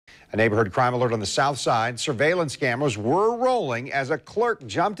A neighborhood crime alert on the south side. Surveillance cameras were rolling as a clerk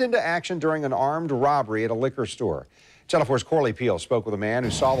jumped into action during an armed robbery at a liquor store. Channel 4's Corley Peel spoke with a man who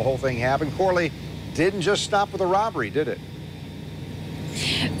saw the whole thing happen. Corley, didn't just stop with a robbery, did it?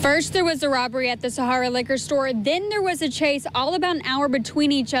 First, there was a robbery at the Sahara liquor store. Then there was a chase all about an hour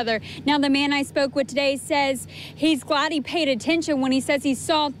between each other. Now, the man I spoke with today says he's glad he paid attention when he says he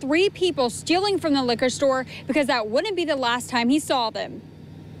saw 3 people stealing from the liquor store because that wouldn't be the last time he saw them.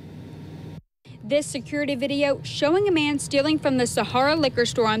 This security video showing a man stealing from the Sahara liquor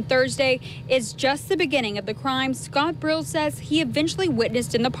store on Thursday is just the beginning of the crime Scott Brill says he eventually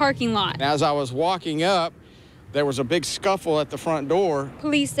witnessed in the parking lot. As I was walking up, there was a big scuffle at the front door.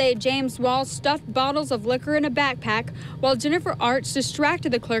 Police say James Wall stuffed bottles of liquor in a backpack while Jennifer Arts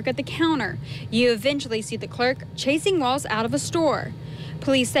distracted the clerk at the counter. You eventually see the clerk chasing Walls out of a store.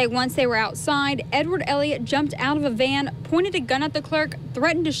 Police say once they were outside, Edward Elliott jumped out of a van, pointed a gun at the clerk,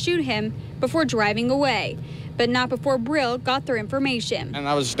 threatened to shoot him before driving away. But not before Brill got their information. And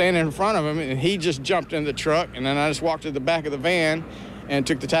I was standing in front of him, and he just jumped in the truck, and then I just walked to the back of the van and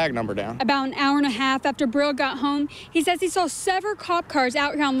took the tag number down. About an hour and a half after Brill got home, he says he saw several cop cars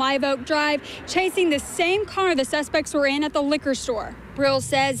out here on Live Oak Drive chasing the same car the suspects were in at the liquor store. Brill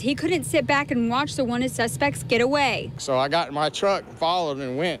says he couldn't sit back and watch the wanted suspects get away. So I got in my truck, followed,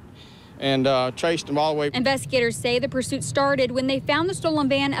 and went and traced them all the way. Investigators say the pursuit started when they found the stolen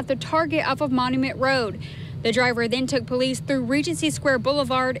van at the Target off of Monument Road. The driver then took police through Regency Square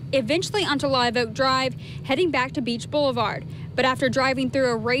Boulevard, eventually onto Live Oak Drive, heading back to Beach Boulevard. But after driving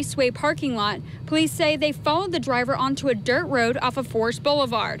through a Raceway parking lot, police say they followed the driver onto a dirt road off of Forest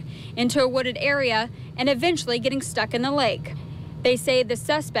Boulevard, into a wooded area, and eventually getting stuck in the lake. They say the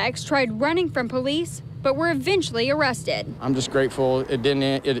suspects tried running from police, but were eventually arrested. I'm just grateful it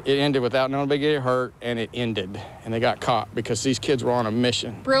ended without nobody getting hurt, and it ended, and they got caught because these kids were on a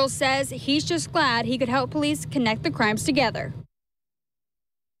mission. Brill says he's just glad he could help police connect the crimes together.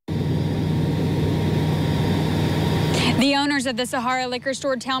 The owners of the Sahara liquor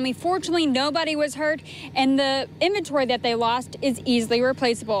store tell me fortunately nobody was hurt and the inventory that they lost is easily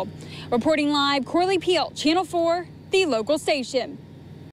replaceable. Reporting live, Corley Peel, Channel 4, the local station.